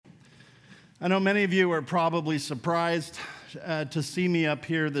I know many of you are probably surprised to see me up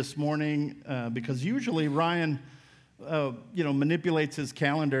here this morning because usually Ryan, manipulates his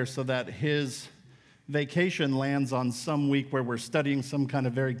calendar so that his vacation lands on some week where we're studying some kind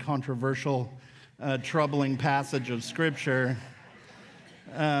of very controversial, troubling passage of Scripture.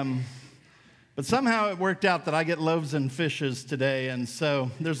 But somehow it worked out that I get loaves and fishes today, and so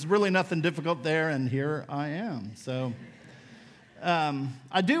there's really nothing difficult there, and here I am. So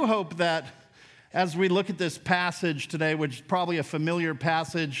I do hope that as we look at this passage today, which is probably a familiar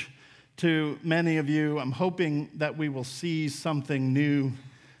passage to many of you, I'm hoping that we will see something new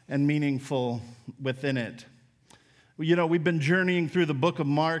and meaningful within it. You know, we've been journeying through the book of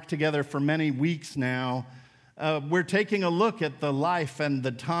Mark together for many weeks now. We're taking a look at the life and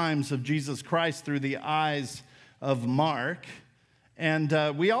the times of Jesus Christ through the eyes of Mark.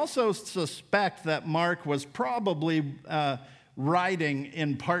 And we also suspect that Mark was probably writing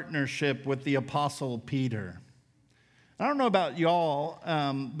in partnership with the Apostle Peter. I don't know about y'all,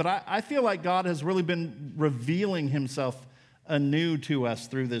 but I feel like God has really been revealing himself anew to us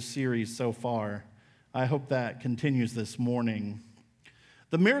through this series so far. I hope that continues this morning.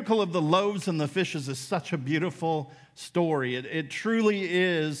 The miracle of the loaves and the fishes is such a beautiful story. It truly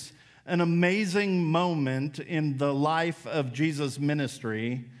is an amazing moment in the life of Jesus'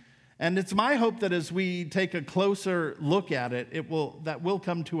 ministry. And it's my hope that as we take a closer look at it, we'll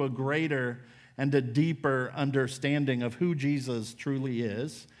come to a greater and a deeper understanding of who Jesus truly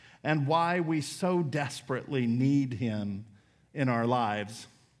is and why we so desperately need him in our lives.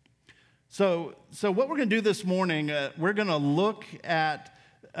 So what we're going to do this morning, we're going to look at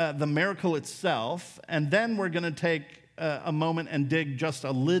the miracle itself, and then we're going to take a moment and dig just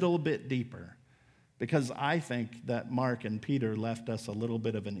a little bit deeper, because I think that Mark and Peter left us a little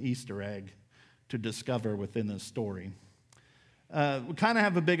bit of an Easter egg to discover within this story. We kind of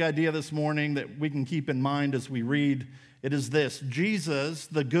have a big idea this morning that we can keep in mind as we read. It is this: Jesus,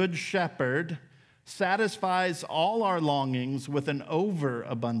 the Good Shepherd, satisfies all our longings with an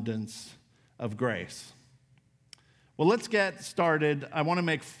overabundance of grace. Well, let's get started. I want to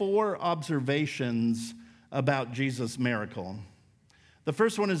make 4 observations about Jesus' miracle. The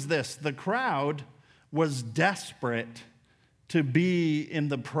first one is this: the crowd was desperate to be in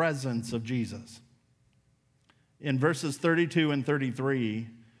the presence of Jesus. In verses 32 and 33,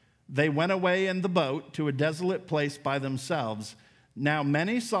 they went away in the boat to a desolate place by themselves. Now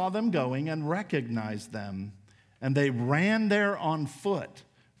many saw them going and recognized them, and they ran there on foot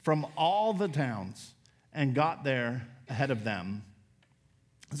from all the towns and got there ahead of them.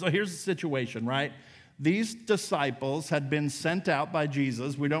 So here's the situation, right? These disciples had been sent out by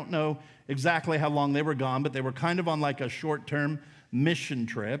Jesus. We don't know exactly how long they were gone, but they were kind of on like a short-term mission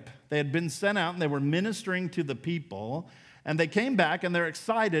trip. They had been sent out and they were ministering to the people, and they came back and they're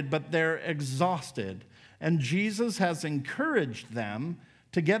excited, but they're exhausted. And Jesus has encouraged them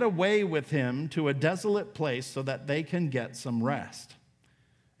to get away with him to a desolate place so that they can get some rest.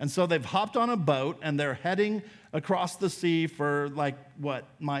 And so they've hopped on a boat and they're heading across the sea for like what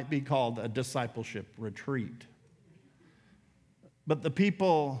might be called a discipleship retreat. But the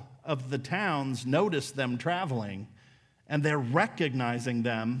people of the towns notice them traveling, and they're recognizing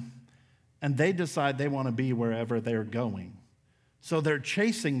them, and they decide they want to be wherever they're going. So they're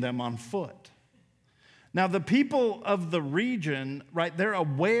chasing them on foot. Now, the people of the region, right, they're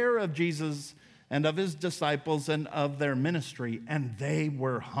aware of Jesus and of his disciples and of their ministry, and they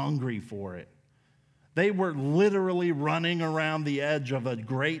were hungry for it. They were literally running around the edge of a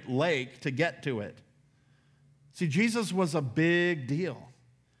great lake to get to it. See, Jesus was a big deal,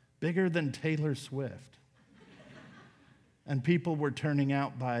 bigger than Taylor Swift. And people were turning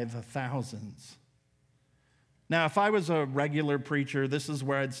out by the thousands. Now, if I was a regular preacher, this is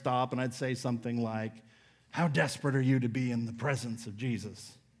where I'd stop and I'd say something like, "How desperate are you to be in the presence of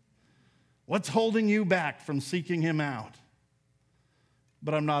Jesus? What's holding you back from seeking him out?"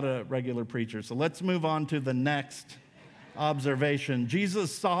 But I'm not a regular preacher, so let's move on to the next observation.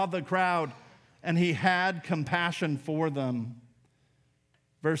 Jesus saw the crowd, and he had compassion for them.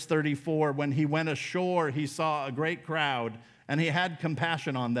 Verse 34, when he went ashore, he saw a great crowd, and he had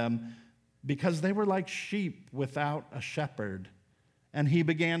compassion on them because they were like sheep without a shepherd, and he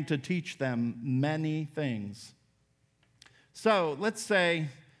began to teach them many things. So let's say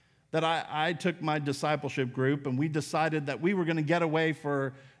that I took my discipleship group, and we decided that we were going to get away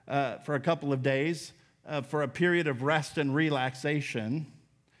for a couple of days for a period of rest and relaxation.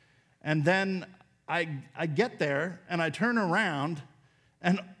 And then I get there, and I turn around,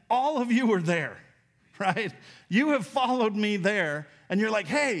 and all of you are there, right? You have followed me there, and you're like,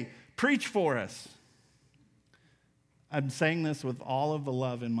 "Hey, preach for us." I'm saying this with all of the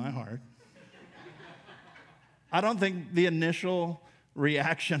love in my heart. I don't think the initial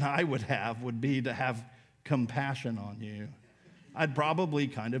reaction I would have would be to have compassion on you. I'd probably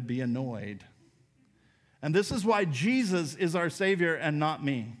kind of be annoyed. And this is why Jesus is our Savior and not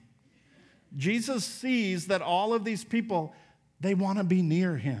me. Jesus sees that all of these people, they want to be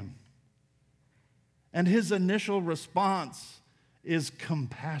near him. And his initial response is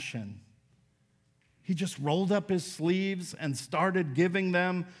compassion. He just rolled up his sleeves and started giving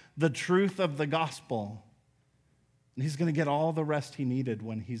them the truth of the gospel. And he's going to get all the rest he needed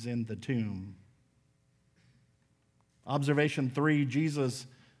when he's in the tomb. Observation 3, Jesus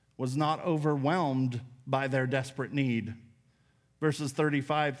was not overwhelmed by their desperate need. Verses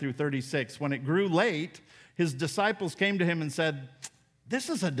 35 through 36. When it grew late, his disciples came to him and said, "This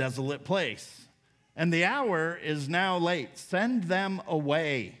is a desolate place, and the hour is now late. Send them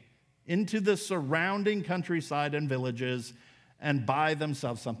away into the surrounding countryside and villages and buy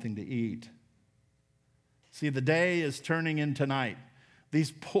themselves something to eat." See, the day is turning into night.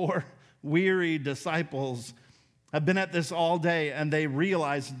 These poor, weary disciples have been at this all day, and they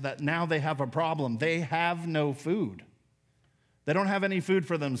realize that now they have a problem. They have no food. They don't have any food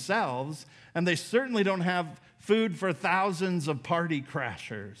for themselves, and they certainly don't have food for thousands of party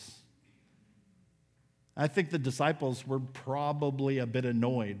crashers. I think the disciples were probably a bit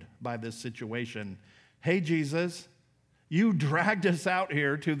annoyed by this situation. Hey, Jesus, you dragged us out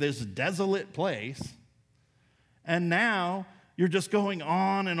here to this desolate place, and now you're just going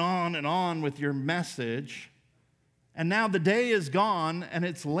on and on and on with your message, and now the day is gone and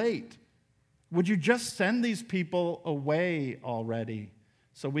it's late. Would you just send these people away already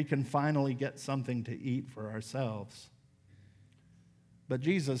so we can finally get something to eat for ourselves? But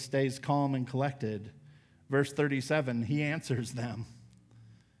Jesus stays calm and collected. Verse 37, he answers them,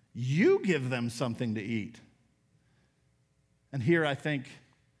 "You give them something to eat." And here I think,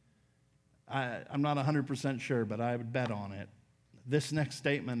 I'm not 100% sure, but I would bet on it. This next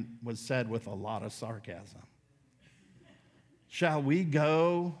statement was said with a lot of sarcasm. Shall we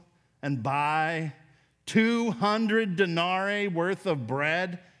go and buy 200 denarii worth of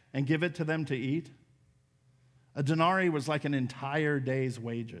bread and give it to them to eat? A denarii was like an entire day's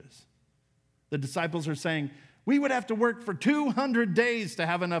wages. The disciples are saying, we would have to work for 200 days to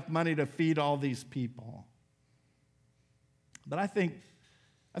have enough money to feed all these people. But I think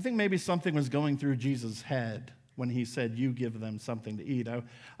maybe something was going through Jesus' head when he said, "You give them something to eat."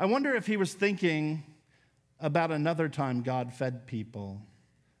 I wonder if he was thinking about another time God fed people,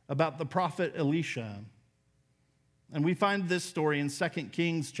 about the prophet Elisha. And we find this story in 2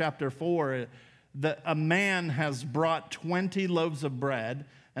 Kings chapter 4, that a man has brought 20 loaves of bread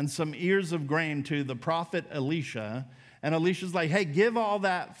and some ears of grain to the prophet Elisha. And Elisha's like, "Hey, give all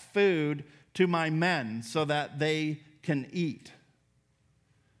that food to my men so that they can eat."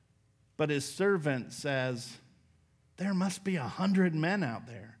 But his servant says, "There must be 100 men out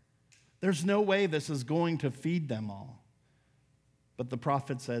there. There's no way this is going to feed them all." But the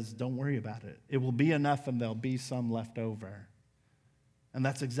prophet says, "Don't worry about it. It will be enough and there'll be some left over." And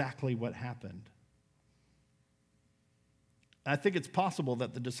that's exactly what happened. I think it's possible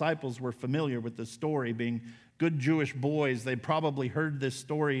that the disciples were familiar with this story. Being good Jewish boys, they probably heard this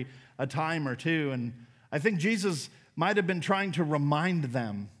story a time or two. And I think Jesus might have been trying to remind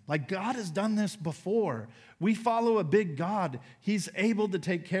them, like, God has done this before. We follow a big God. He's able to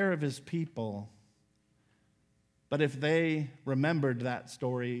take care of his people. But if they remembered that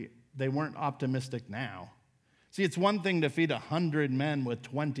story, they weren't optimistic now. See, it's one thing to feed 100 men with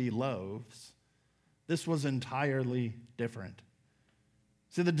 20 loaves. This was entirely different.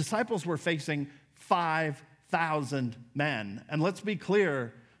 See, the disciples were facing 5,000 men. And let's be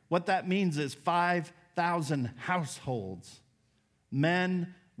clear, what that means is 5,000 households,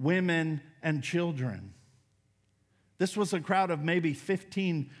 men, women, and children. This was a crowd of maybe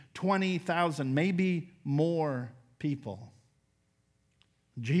 15,000, 20,000, maybe more people.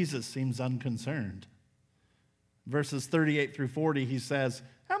 Jesus seems unconcerned. Verses 38 through 40, he says,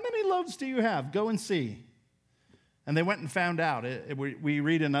 "How many loaves do you have? Go and see." And they went and found out. We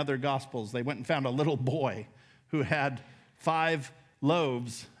read in other Gospels, they went and found a little boy who had 5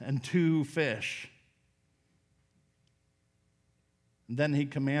 loaves and 2 fish. And then he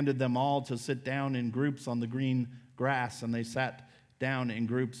commanded them all to sit down in groups on the green grass, and they sat down in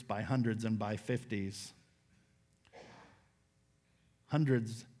groups by hundreds and by 50s.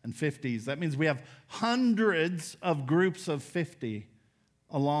 Hundreds and 50s. That means we have hundreds of groups of 50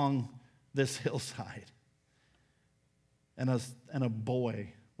 along this hillside. And a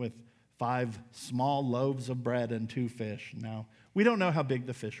boy with 5 small loaves of bread and 2 fish. Now, we don't know how big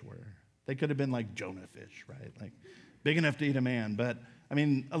the fish were. They could have been like Jonah fish, right? Like big enough to eat a man. But I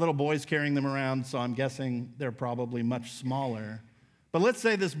mean, a little boy's carrying them around, so I'm guessing they're probably much smaller. But let's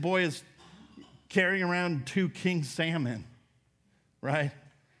say this boy is carrying around 2 king salmon, right?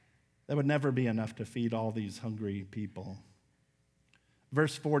 That would never be enough to feed all these hungry people.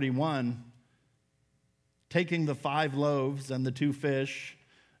 Verse 41, taking the 5 loaves and the 2 fish,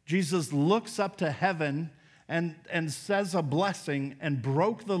 Jesus looks up to heaven and says a blessing and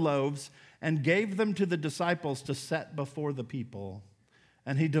broke the loaves and gave them to the disciples to set before the people.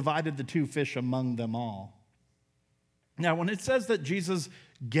 And he divided the 2 fish among them all. Now, when it says that Jesus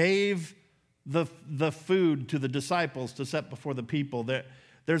gave the food to the disciples to set before the people,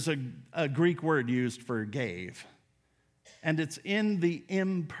 there's a Greek word used for gave. And it's in the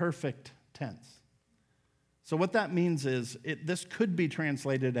imperfect tense. So what that means is, this could be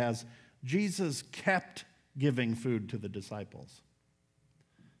translated as Jesus kept giving food to the disciples.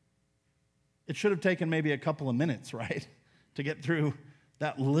 It should have taken maybe a couple of minutes, right, to get through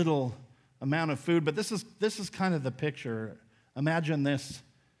that little amount of food. But this is kind of the picture. Imagine this.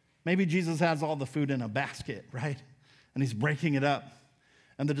 Maybe Jesus has all the food in a basket, right? And he's breaking it up.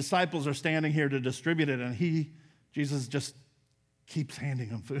 And the disciples are standing here to distribute it, and Jesus just keeps handing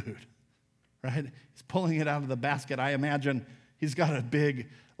them food, right? He's pulling it out of the basket. I imagine he's got a big,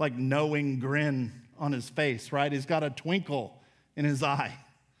 knowing grin on his face, right? He's got a twinkle in his eye,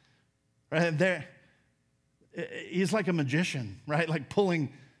 right? There, he's like a magician, right? Like pulling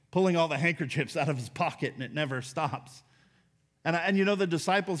all the handkerchiefs out of his pocket, and it never stops. And the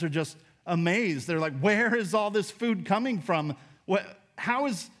disciples are just amazed. They're like, where is all this food coming from? How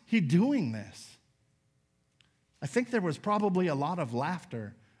is he doing this? I think there was probably a lot of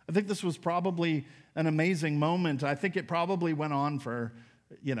laughter. I think this was probably an amazing moment. I think it probably went on for,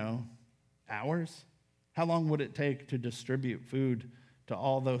 hours. How long would it take to distribute food to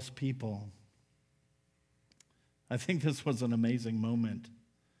all those people? I think this was an amazing moment.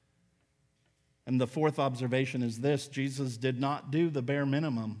 And the 4th observation is this: Jesus did not do the bare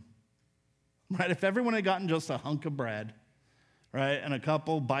minimum. Right? If everyone had gotten just a hunk of bread, right, and a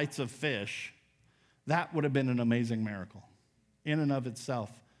couple bites of fish, that would have been an amazing miracle in and of itself.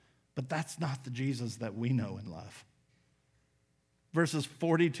 But that's not the Jesus that we know and love. Verses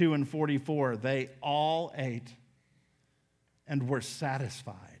 42 and 44, they all ate and were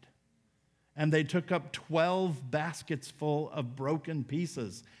satisfied. And they took up 12 baskets full of broken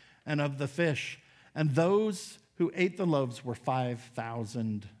pieces and of the fish. And those who ate the loaves were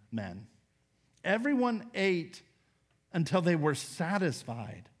 5,000 men. Everyone ate until they were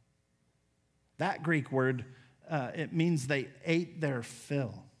satisfied. That Greek word, it means they ate their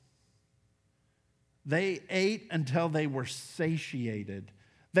fill. They ate until they were satiated.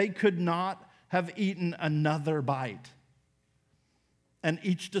 They could not have eaten another bite. And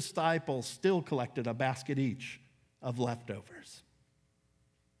each disciple still collected a basket each of leftovers.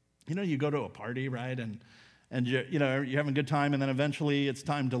 You go to a party, right? And you're having a good time, and then eventually it's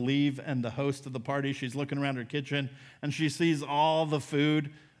time to leave, and the host of the party, she's looking around her kitchen, and she sees all the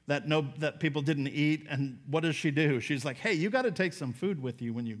food that people didn't eat, and what does she do? She's like, hey, you got to take some food with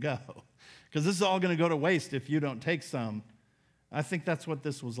you when you go, because this is all going to go to waste if you don't take some. I think that's what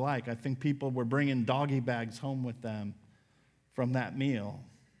this was like. I think people were bringing doggy bags home with them from that meal.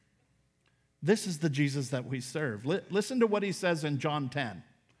 This is the Jesus that we serve. Listen to what he says in John 10.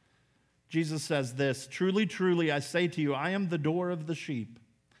 Jesus says this: truly, truly, I say to you, I am the door of the sheep.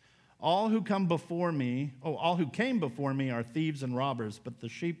 All who came before me are thieves and robbers, but the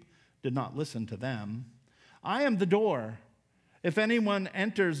sheep did not listen to them. I am the door. If anyone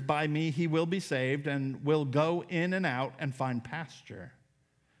enters by me, he will be saved and will go in and out and find pasture.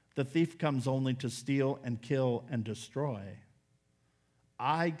 The thief comes only to steal and kill and destroy.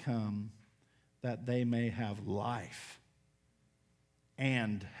 I come that they may have life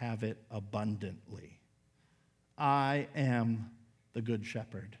and have it abundantly. I am the good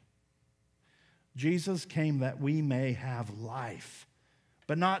shepherd. Jesus came that we may have life,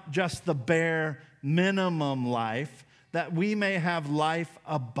 but not just the bare minimum life, that we may have life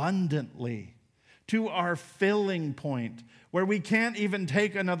abundantly, to our filling point, where we can't even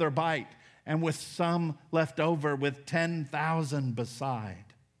take another bite, and with some left over, with 10,000 beside.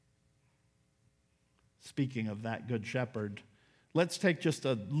 Speaking of that good shepherd, let's take just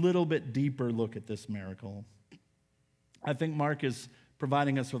a little bit deeper look at this miracle. I think Mark is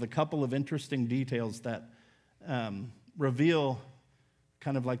providing us with a couple of interesting details that reveal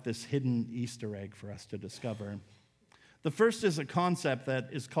kind of like this hidden Easter egg for us to discover. The first is a concept that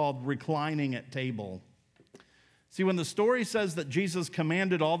is called reclining at table. See, when the story says that Jesus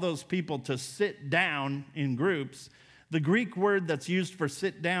commanded all those people to sit down in groups, the Greek word that's used for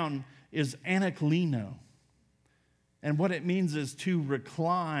sit down is anaklino. And what it means is to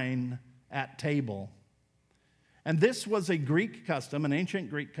recline at table. And this was a Greek custom, an ancient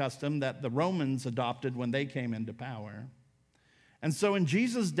Greek custom that the Romans adopted when they came into power. And so in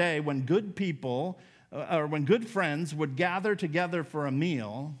Jesus' day, when good people, or when good friends would gather together for a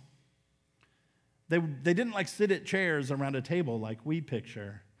meal, they didn't like sit at chairs around a table like we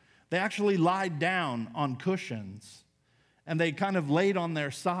picture. They actually lied down on cushions, and they kind of laid on their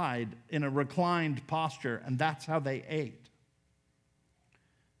side in a reclined posture, and that's how they ate.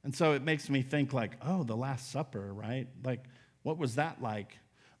 And so it makes me think like, oh, the Last Supper, right? Like, what was that like?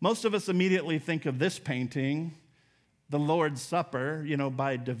 Most of us immediately think of this painting, The Lord's Supper,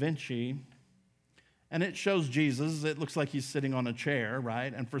 by Da Vinci. And it shows Jesus. It looks like he's sitting on a chair,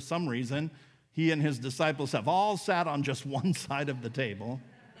 right? And for some reason, he and his disciples have all sat on just one side of the table.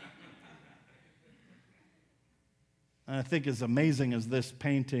 And I think as amazing as this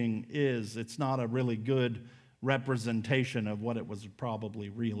painting is, it's not a really good representation of what it was probably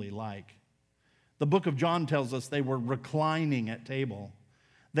really like. The book of John tells us they were reclining at table.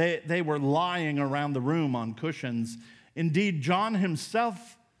 They were lying around the room on cushions. Indeed, John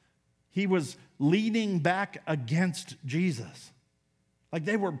himself, he was leaning back against Jesus. Like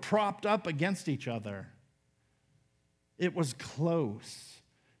they were propped up against each other. It was close.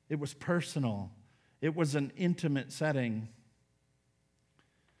 It was personal. It was an intimate setting.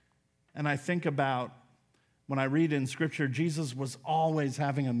 And I think about when I read in Scripture, Jesus was always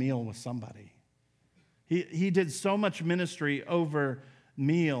having a meal with somebody. He did so much ministry over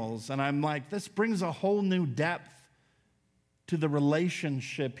meals, and I'm like, this brings a whole new depth to the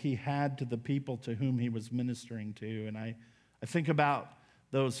relationship he had to the people to whom he was ministering to. And I think about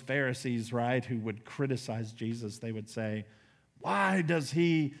those Pharisees, right, who would criticize Jesus. They would say, why does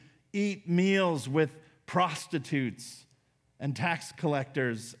he eat meals with prostitutes and tax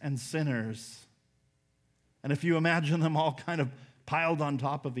collectors and sinners? And if you imagine them all kind of piled on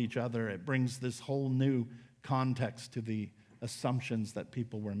top of each other, it brings this whole new context to the assumptions that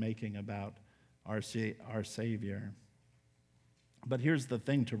people were making about our Savior. But here's the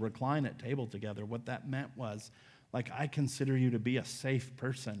thing, to recline at table together, what that meant was, like, I consider you to be a safe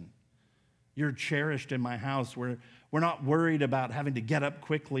person. You're cherished in my house. We're not worried about having to get up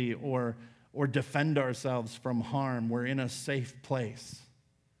quickly or defend ourselves from harm. We're in a safe place.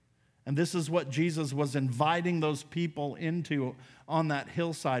 And this is what Jesus was inviting those people into on that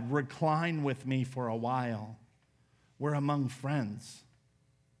hillside. Recline with me for a while. We're among friends.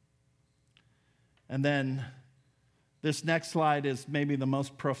 And then this next slide is maybe the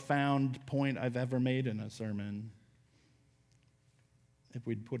most profound point I've ever made in a sermon. If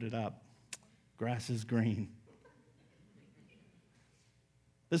we'd put it up. Grass is green.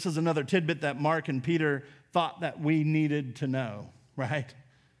 This is another tidbit that Mark and Peter thought that we needed to know, right?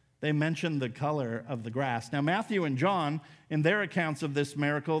 They mention the color of the grass. Now, Matthew and John, in their accounts of this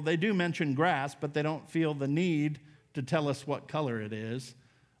miracle, they do mention grass, but they don't feel the need to tell us what color it is.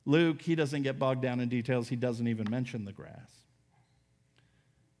 Luke, he doesn't get bogged down in details. He doesn't even mention the grass.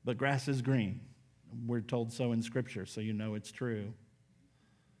 But grass is green. We're told so in Scripture, so you know it's true.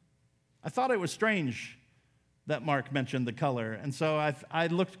 I thought it was strange that Mark mentioned the color, and so I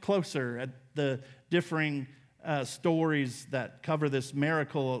looked closer at the differing stories that cover this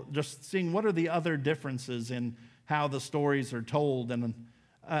miracle, just seeing what are the other differences in how the stories are told. And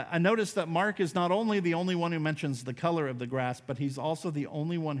I noticed that Mark is not only the only one who mentions the color of the grass, but he's also the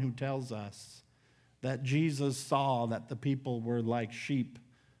only one who tells us that Jesus saw that the people were like sheep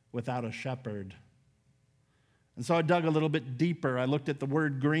without a shepherd. And so I dug a little bit deeper. I looked at the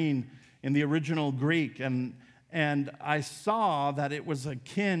word green in the original Greek, and I saw that it was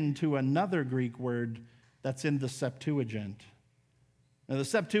akin to another Greek word that's in the Septuagint. Now, the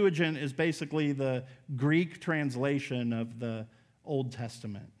Septuagint is basically the Greek translation of the Old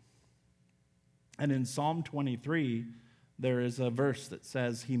Testament. And in Psalm 23, there is a verse that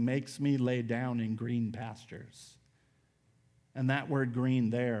says, he makes me lay down in green pastures. And that word green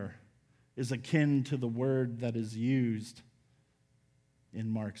there is akin to the word that is used in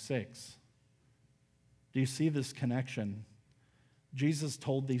Mark 6. Do you see this connection? Jesus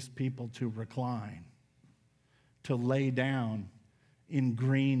told these people to recline, to lay down in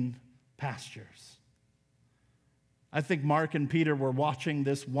green pastures. I think Mark and Peter were watching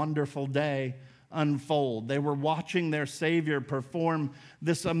this wonderful day unfold. They were watching their Savior perform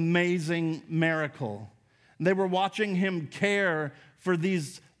this amazing miracle. They were watching him care for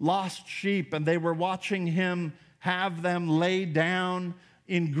these lost sheep, and they were watching him have them lay down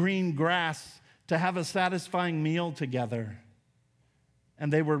in green grass to have a satisfying meal together.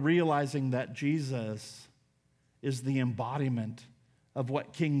 And they were realizing that Jesus is the embodiment of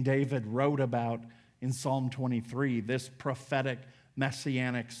what King David wrote about in Psalm 23, this prophetic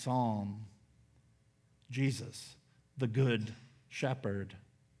messianic psalm. Jesus, the good shepherd.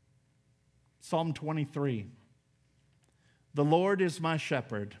 Psalm 23. The Lord is my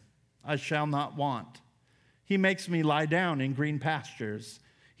shepherd, I shall not want. He makes me lie down in green pastures.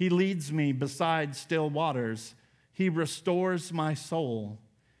 He leads me beside still waters. He restores my soul.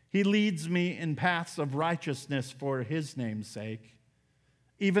 He leads me in paths of righteousness for his name's sake.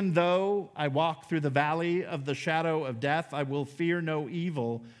 Even though I walk through the valley of the shadow of death, I will fear no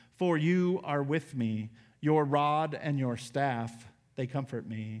evil, for you are with me. Your rod and your staff, they comfort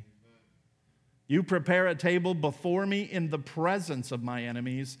me. You prepare a table before me in the presence of my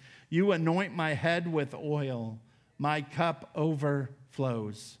enemies. You anoint my head with oil. My cup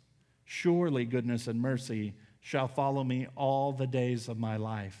overflows. Surely goodness and mercy shall follow me all the days of my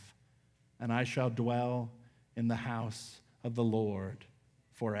life, and I shall dwell in the house of the Lord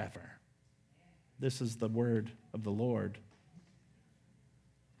forever. This is the word of the Lord.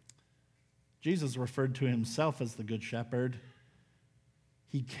 Jesus referred to himself as the Good Shepherd.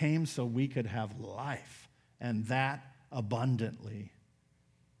 He came so we could have life, and that abundantly.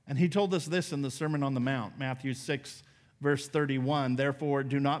 And he told us this in the Sermon on the Mount, Matthew 6, verse 31. Therefore,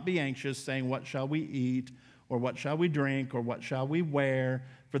 do not be anxious, saying, what shall we eat, or what shall we drink, or what shall we wear?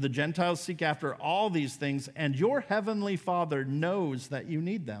 For the Gentiles seek after all these things, and your heavenly Father knows that you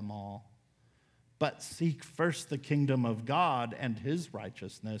need them all. But seek first the kingdom of God and his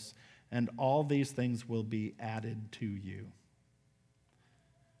righteousness, and all these things will be added to you.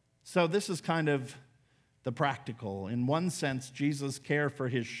 So this is kind of the practical. In one sense, Jesus' care for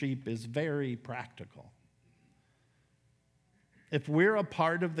his sheep is very practical. If we're a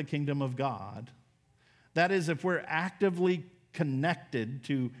part of the kingdom of God, that is, if we're actively connected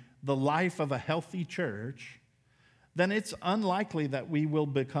to the life of a healthy church, then it's unlikely that we will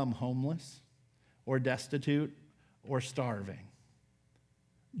become homeless or destitute or starving.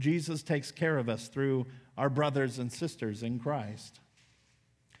 Jesus takes care of us through our brothers and sisters in Christ.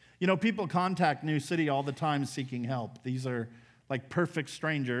 You know, people contact New City all the time seeking help. These are like perfect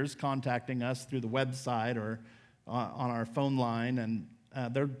strangers contacting us through the website or on our phone line, and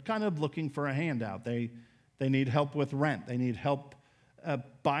they're kind of looking for a handout. They need help with rent. They need help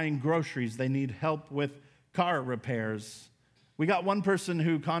buying groceries. They need help with car repairs. We got one person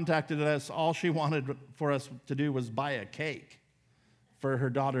who contacted us. All she wanted for us to do was buy a cake for her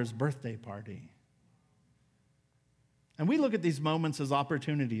daughter's birthday party. And we look at these moments as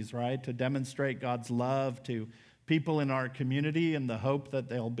opportunities, right, to demonstrate God's love to people in our community in the hope that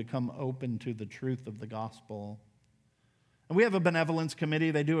they'll become open to the truth of the gospel. And we have a benevolence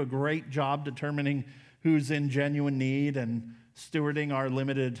committee. They do a great job determining who's in genuine need and stewarding our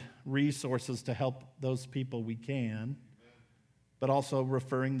limited resources to help those people we can, but also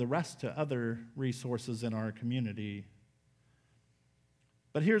referring the rest to other resources in our community.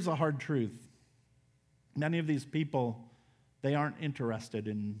 But here's a hard truth. Many of these people, they aren't interested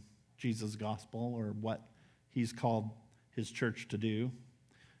in Jesus' gospel or what he's called his church to do.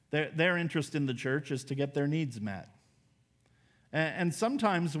 Their interest in the church is to get their needs met. And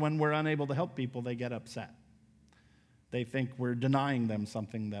sometimes when we're unable to help people, they get upset. They think we're denying them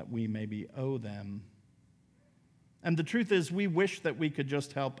something that we maybe owe them. And the truth is, we wish that we could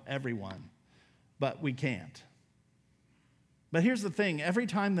just help everyone, but we can't. But here's the thing. Every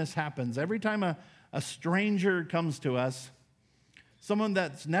time this happens, every time a stranger comes to us, someone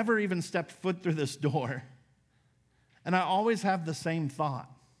that's never even stepped foot through this door, and I always have the same thought.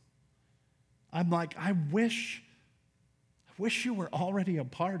 I'm like, I wish you were already a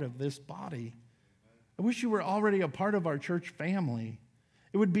part of this body. I wish you were already a part of our church family.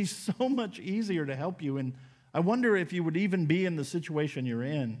 It would be so much easier to help you, and I wonder if you would even be in the situation you're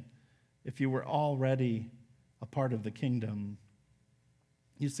in if you were already a part of the kingdom.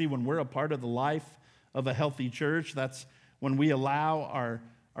 You see, when we're a part of the life of a healthy church, that's when we allow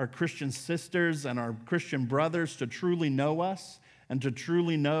our Christian sisters and our Christian brothers to truly know us and to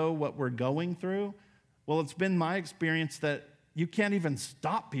truly know what we're going through. Well, it's been my experience that you can't even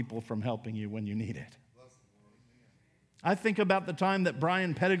stop people from helping you when you need it. I think about the time that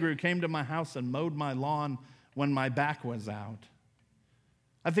Brian Pettigrew came to my house and mowed my lawn when my back was out.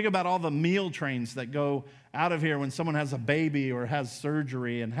 I think about all the meal trains that go out of here when someone has a baby or has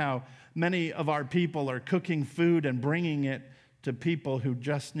surgery, and how many of our people are cooking food and bringing it to people who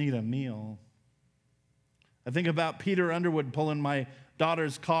just need a meal. I think about Peter Underwood pulling my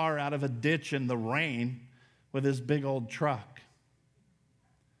daughter's car out of a ditch in the rain with his big old truck.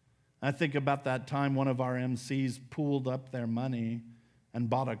 I think about that time one of our MCs pooled up their money and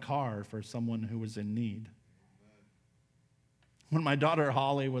bought a car for someone who was in need. When my daughter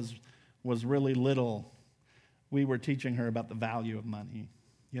Holly was was really little, we were teaching her about the value of money.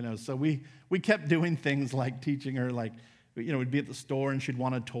 So we kept doing things like teaching her, like, we'd be at the store and she'd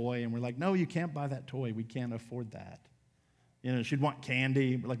want a toy, and we're like, no, you can't buy that toy. We can't afford that. She'd want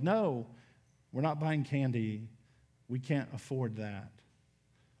candy. We're like, no, we're not buying candy. We can't afford that.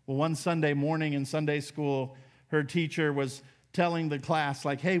 Well, one Sunday morning in Sunday school, her teacher was telling the class,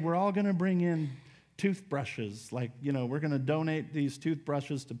 like, hey, we're all going to bring in toothbrushes. Like, we're going to donate these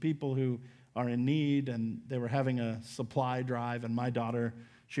toothbrushes to people who are in need. And they were having a supply drive. And my daughter,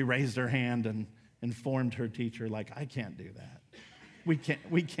 she raised her hand and informed her teacher, like, I can't do that. We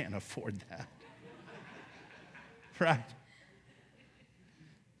can't afford that. Right?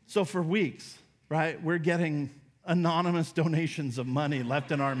 So for weeks, right, we're getting anonymous donations of money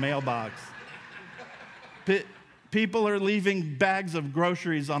left in our mailbox. People are leaving bags of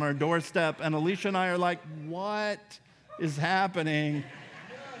groceries on our doorstep, and Alicia and I are like, what is happening?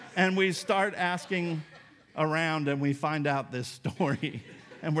 And we start asking around, and we find out this story.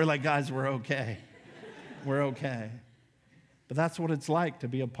 And we're like, guys, we're okay. We're okay. But that's what it's like to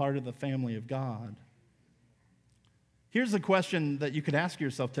be a part of the family of God. Here's a question that you could ask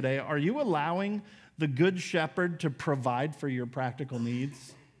yourself today. Are you allowing the Good Shepherd to provide for your practical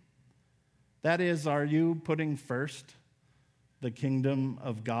needs? That is, are you putting first the kingdom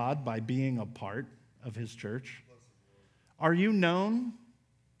of God by being a part of his church? Are you known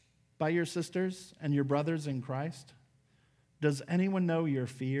by your sisters and your brothers in Christ? Does anyone know your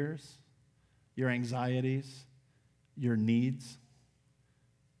fears, your anxieties, your needs?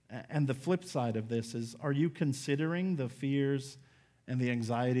 And the flip side of this is, are you considering the fears and the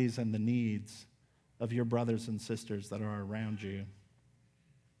anxieties and the needs of your brothers and sisters that are around you?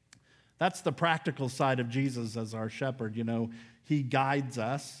 That's the practical side of Jesus as our shepherd. He guides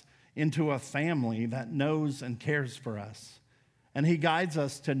us into a family that knows and cares for us. And he guides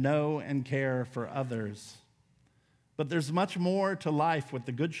us to know and care for others. But there's much more to life with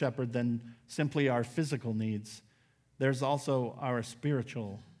the Good Shepherd than simply our physical needs. There's also our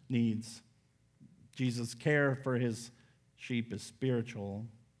spiritual needs. Jesus' care for his sheep is spiritual.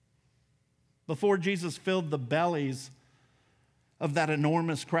 Before Jesus filled the bellies of that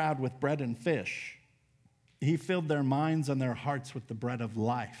enormous crowd with bread and fish, he filled their minds and their hearts with the bread of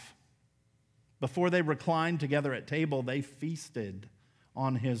life. Before they reclined together at table, they feasted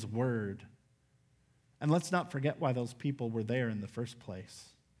on his word. And let's not forget why those people were there in the first place.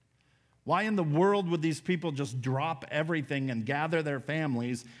 Why in the world would these people just drop everything and gather their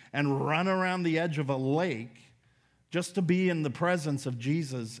families and run around the edge of a lake just to be in the presence of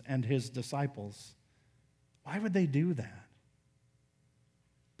Jesus and his disciples? Why would they do that?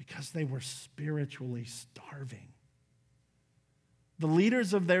 Because they were spiritually starving. The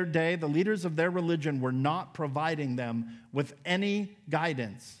leaders of their day, the leaders of their religion, were not providing them with any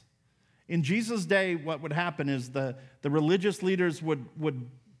guidance. In Jesus' day, what would happen is the religious leaders would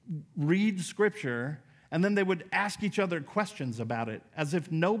read Scripture, and then they would ask each other questions about it, as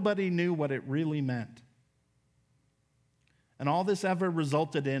if nobody knew what it really meant. And all this ever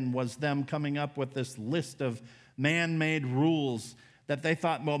resulted in was them coming up with this list of man-made rules that they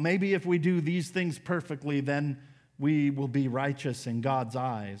thought, well, maybe if we do these things perfectly, then we will be righteous in God's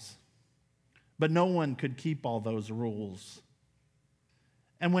eyes. But no one could keep all those rules.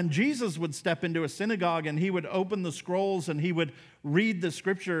 And when Jesus would step into a synagogue and he would open the scrolls and he would read the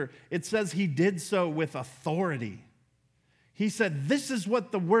scripture, it says he did so with authority. He said, this is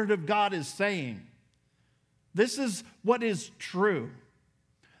what the word of God is saying. This is what is true.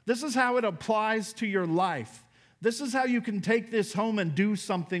 This is how it applies to your life. This is how you can take this home and do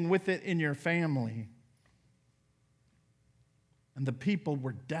something with it in your family. And the people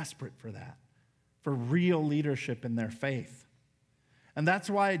were desperate for that, for real leadership in their faith. And that's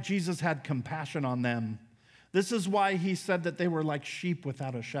why Jesus had compassion on them. This is why he said that they were like sheep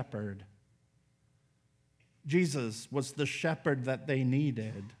without a shepherd. Jesus was the shepherd that they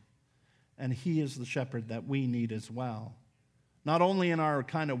needed, and he is the shepherd that we need as well. Not only in our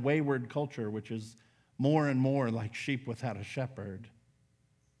kind of wayward culture, which is more and more like sheep without a shepherd,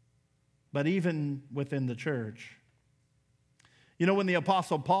 but even within the church. When the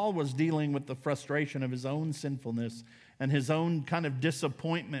Apostle Paul was dealing with the frustration of his own sinfulness and his own kind of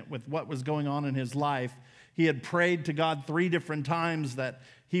disappointment with what was going on in his life, he had prayed to God 3 different times that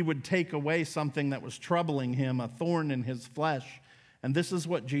he would take away something that was troubling him, a thorn in his flesh. And this is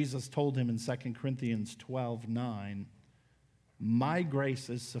what Jesus told him in 2 Corinthians 12:9. My grace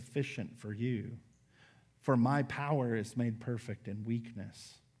is sufficient for you, for my power is made perfect in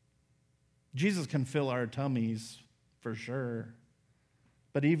weakness. Jesus can fill our tummies for sure.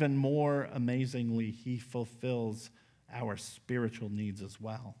 But even more amazingly, he fulfills our spiritual needs as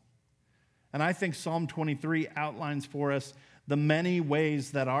well. And I think Psalm 23 outlines for us the many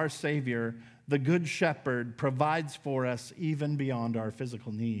ways that our Savior, the Good Shepherd, provides for us even beyond our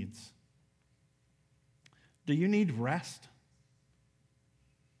physical needs. Do you need rest?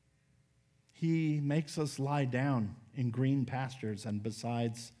 He makes us lie down in green pastures and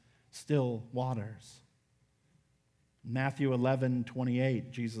beside still waters. Matthew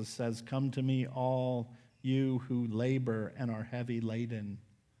 11:28, Jesus says, "Come to me, all you who labor and are heavy laden,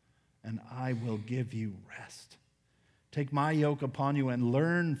 and I will give you rest. Take my yoke upon you and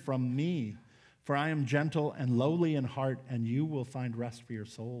learn from me, for I am gentle and lowly in heart, and you will find rest for your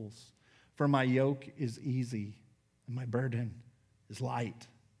souls. For my yoke is easy and my burden is light."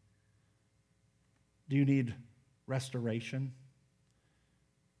 Do you need restoration?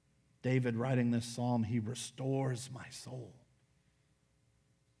 David, writing this psalm, he restores my soul.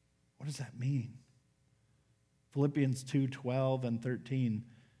 What does that mean? Philippians 2:12 and 13.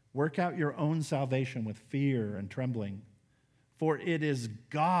 Work out your own salvation with fear and trembling, for it is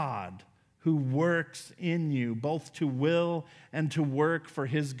God who works in you, both to will and to work for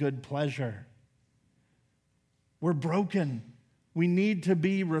his good pleasure. We're broken. We need to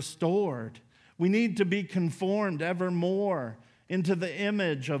be restored. We need to be conformed ever more into the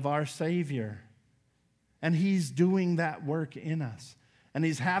image of our Savior. And he's doing that work in us. And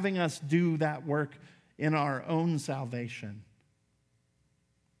he's having us do that work in our own salvation.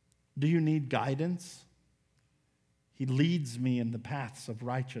 Do you need guidance? He leads me in the paths of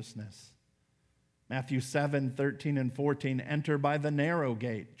righteousness. Matthew 7:13 and 14, enter by the narrow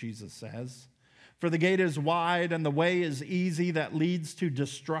gate, Jesus says. For the gate is wide and the way is easy that leads to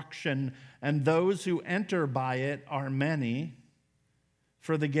destruction, and those who enter by it are many.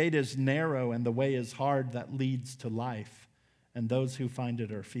 For the gate is narrow and the way is hard that leads to life, and those who find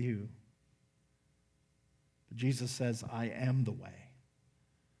it are few. But Jesus says, I am the way.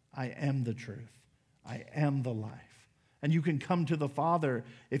 I am the truth. I am the life. And you can come to the Father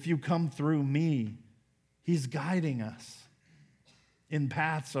if you come through me. He's guiding us in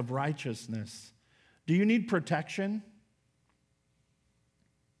paths of righteousness. Do you need protection?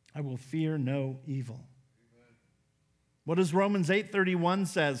 I will fear no evil. Amen. What does Romans 8:31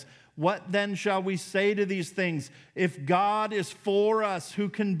 says? What then shall we say to these things? If God is for us, who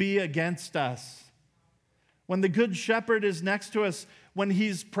can be against us? When the Good Shepherd is next to us, when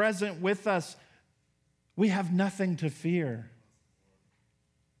he's present with us, we have nothing to fear.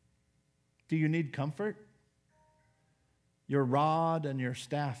 Do you need comfort? Your rod and your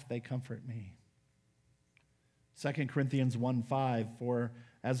staff, they comfort me. 2 Corinthians 1:5, for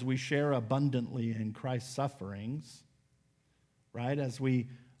as we share abundantly in Christ's sufferings, right, as we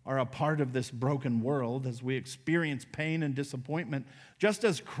are a part of this broken world, as we experience pain and disappointment, just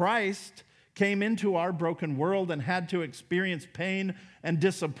as Christ came into our broken world and had to experience pain and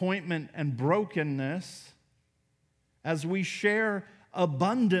disappointment and brokenness, as we share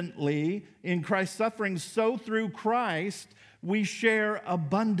abundantly in Christ's sufferings, so through Christ we share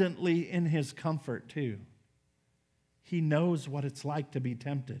abundantly in his comfort too. He knows what it's like to be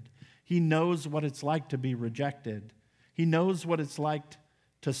tempted. He knows what it's like to be rejected. He knows what it's like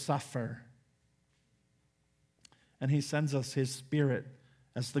to suffer. And he sends us his Spirit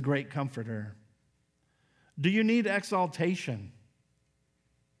as the great comforter. Do you need exaltation?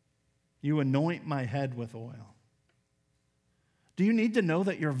 You anoint my head with oil. Do you need to know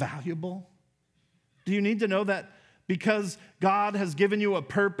that you're valuable? Do you need to know that because God has given you a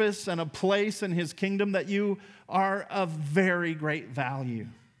purpose and a place in his kingdom that you are of very great value?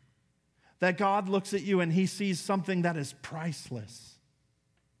 That God looks at you and he sees something that is priceless.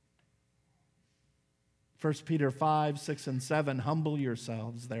 1 Peter 5:6 and 7, humble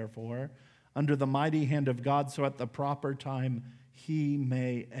yourselves, therefore, under the mighty hand of God, so at the proper time he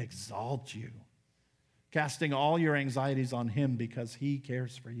may exalt you, casting all your anxieties on him because he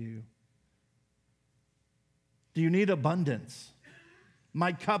cares for you. Do you need abundance?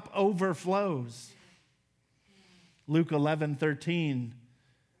 My cup overflows. Luke 11:13,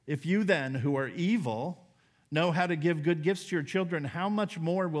 if you then, who are evil, know how to give good gifts to your children, how much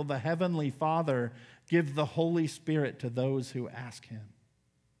more will the Heavenly Father give the Holy Spirit to those who ask him?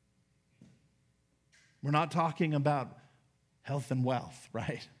 We're not talking about health and wealth,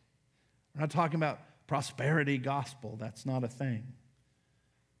 right? We're not talking about prosperity gospel. That's not a thing.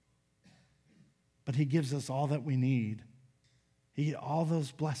 But he gives us all that we need. All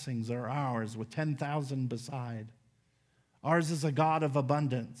those blessings are ours with 10,000 beside. Ours is a God of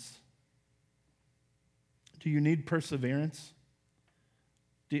abundance. Do you need perseverance?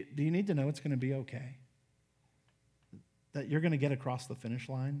 Do you need to know it's going to be okay? That you're going to get across the finish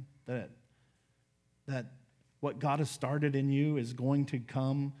line? That what God has started in you is going to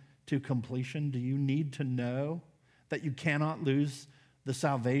come to completion? Do you need to know that you cannot lose the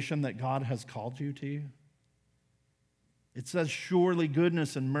salvation that God has called you to? It says, surely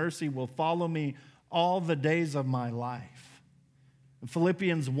goodness and mercy will follow me all the days of my life. And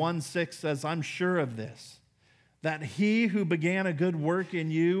Philippians 1:6 says, I'm sure of this, that he who began a good work in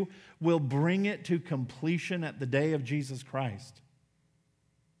you will bring it to completion at the day of Jesus Christ.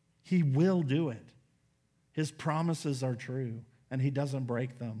 He will do it. His promises are true, and he doesn't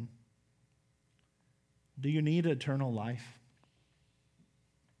break them. Do you need eternal life?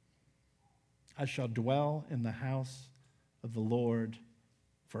 I shall dwell in the house of the Lord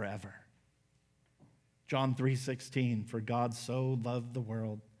forever. John 3:16, for God so loved the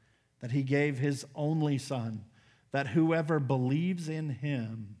world that he gave his only Son, that whoever believes in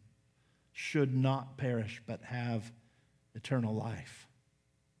him should not perish but have eternal life.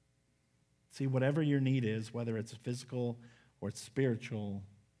 See, whatever your need is, whether it's physical or it's spiritual,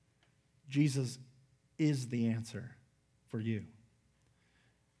 Jesus is the answer for you.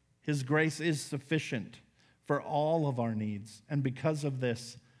 His grace is sufficient for all of our needs, and because of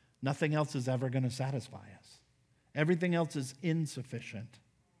this, nothing else is ever going to satisfy us. Everything else is insufficient.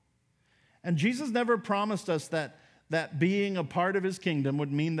 And Jesus never promised us that being a part of his kingdom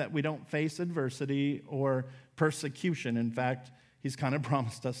would mean that we don't face adversity or persecution. In fact, he's kind of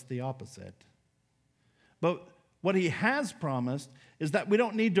promised us the opposite. But what he has promised is that we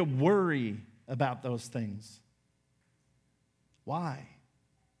don't need to worry about those things. Why?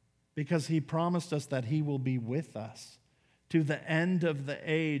 Because he promised us that he will be with us to the end of the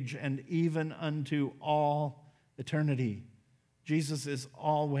age and even unto all eternity. Jesus is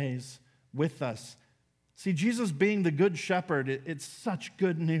always with us. See, Jesus being the good shepherd, it's such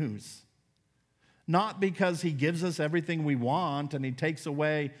good news. Not because he gives us everything we want and he takes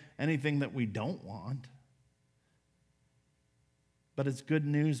away anything that we don't want. But it's good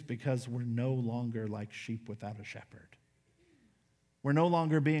news because we're no longer like sheep without a shepherd. We're no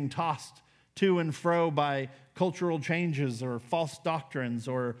longer being tossed to and fro by cultural changes or false doctrines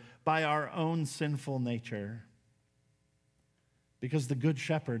or by our own sinful nature. Because the good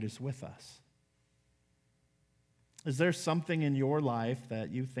shepherd is with us. Is there something in your life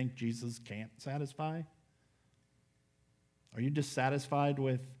that you think Jesus can't satisfy? Are you dissatisfied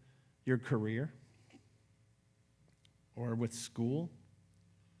with your career? Or with school?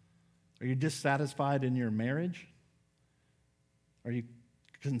 Are you dissatisfied in your marriage? Are you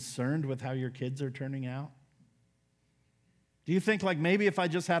concerned with how your kids are turning out? Do you think like maybe if I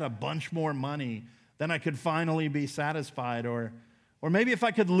just had a bunch more money, then I could finally be satisfied? Or maybe if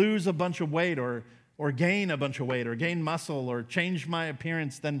I could lose a bunch of weight or gain a bunch of weight or gain muscle or change my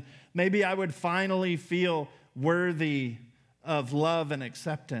appearance, then maybe I would finally feel worthy of love and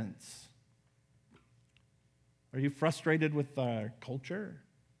acceptance. Are you frustrated with our culture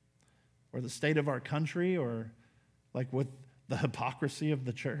or the state of our country or like with the hypocrisy of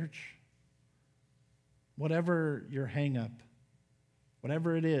the church? Whatever your hang up,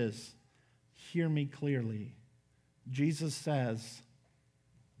 whatever it is, hear me clearly. Jesus says,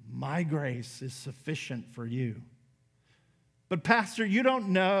 my grace is sufficient for you. But Pastor, you don't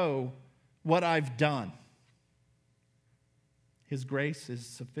know what I've done. His grace is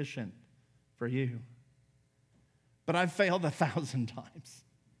sufficient for you. But I've failed 1,000 times.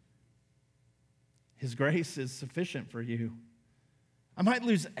 His grace is sufficient for you. I might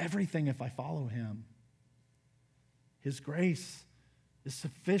lose everything if I follow him. His grace is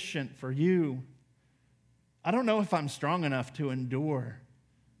sufficient for you. I don't know if I'm strong enough to endure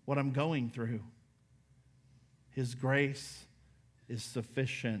what I'm going through. His grace is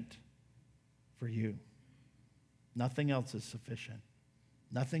sufficient for you. Nothing else is sufficient.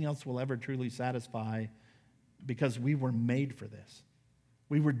 Nothing else will ever truly satisfy because we were made for this.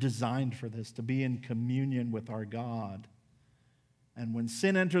 We were designed for this, to be in communion with our God. And when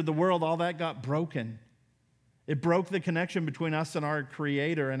sin entered the world, all that got broken. It broke the connection between us and our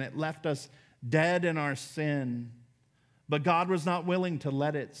Creator, and it left us dead in our sin. But God was not willing to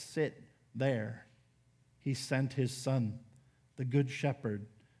let it sit there. He sent his Son, the Good Shepherd,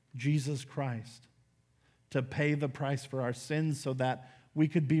 Jesus Christ, to pay the price for our sins so that we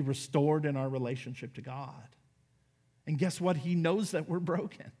could be restored in our relationship to God. And guess what? He knows that we're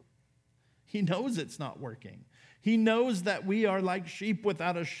broken. He knows it's not working. He knows that we are like sheep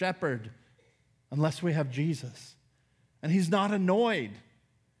without a shepherd unless we have Jesus. And he's not annoyed.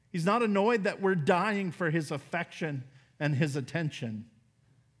 He's not annoyed that we're dying for his affection and his attention.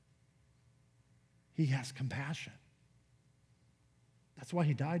 He has compassion. That's why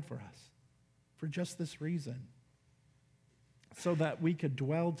he died for us, for just this reason, so that we could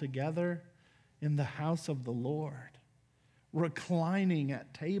dwell together in the house of the Lord, reclining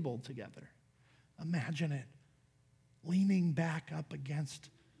at table together. Imagine it, leaning back up against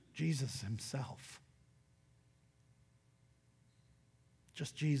Jesus himself.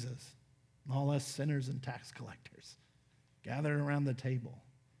 Just Jesus, and all us sinners and tax collectors gathered around the table,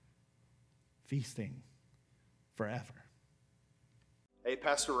 feasting forever. Hey,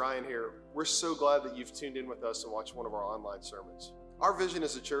 Pastor Ryan here. We're so glad that you've tuned in with us and watched one of our online sermons. Our vision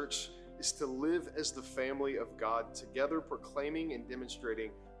as a church is to live as the family of God, together proclaiming and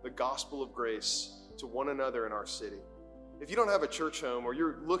demonstrating the gospel of grace to one another in our city. If you don't have a church home or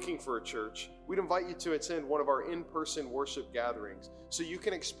you're looking for a church, we'd invite you to attend one of our in-person worship gatherings so you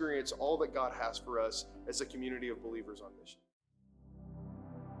can experience all that God has for us as a community of believers on mission.